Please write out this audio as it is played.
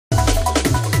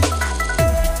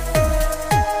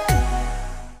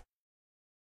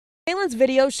Surveillance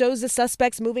video shows the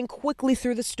suspects moving quickly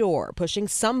through the store, pushing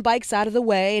some bikes out of the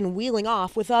way and wheeling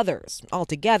off with others.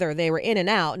 Altogether, they were in and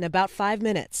out in about 5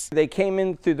 minutes. They came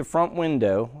in through the front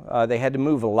window. They had to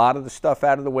move a lot of the stuff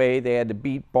out of the way. They had to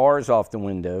beat bars off the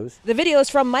windows. The video is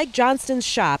from Mike Johnston's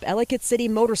shop, Ellicott City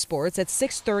Motorsports, at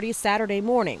 6:30 Saturday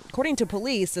morning. According to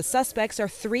police, the suspects are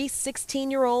 3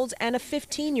 16-year-olds and a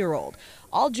 15-year-old.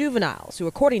 All juveniles who,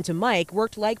 according to Mike,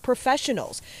 worked like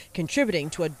professionals, contributing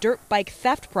to a dirt bike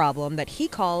theft problem that he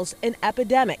calls an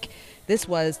epidemic. This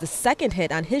was the second hit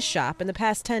on his shop in the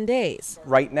past 10 days.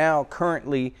 Right now,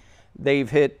 currently, they've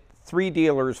hit 3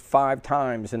 dealers 5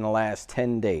 times in the last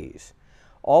 10 days.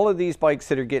 All of these bikes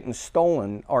that are getting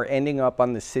stolen are ending up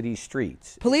on the city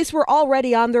streets. Police were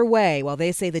already on their way while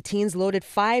they say the teens loaded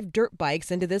 5 dirt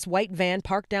bikes into this white van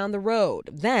parked down the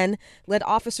road, then led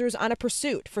officers on a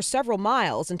pursuit for several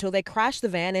miles until they crashed the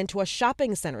van into a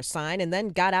shopping center sign and then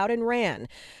got out and ran.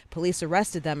 Police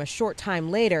arrested them a short time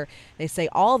later. They say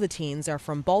all the teens are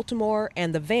from Baltimore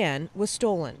and the van was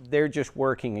stolen. They're just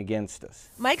working against us.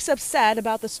 Mike's upset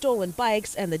about the stolen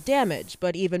bikes and the damage,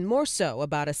 but even more so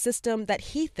about a system that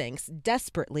he thinks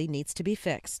desperately needs to be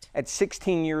fixed. At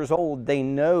 16 years old, they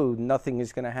know nothing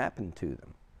is going to happen to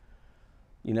them.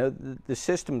 You know, the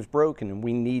system's broken and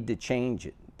we need to change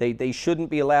it. They shouldn't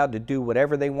be allowed to do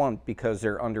whatever they want because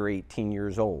they're under 18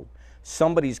 years old.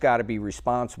 Somebody's got to be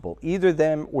responsible, either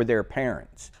them or their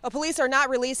parents. Police are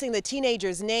not releasing the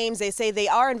teenagers' names. They say they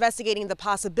are investigating the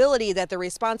possibility that they're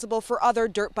responsible for other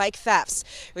dirt bike thefts.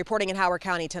 Reporting in Howard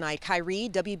County tonight, Kyrie,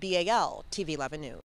 WBAL-TV 11 News.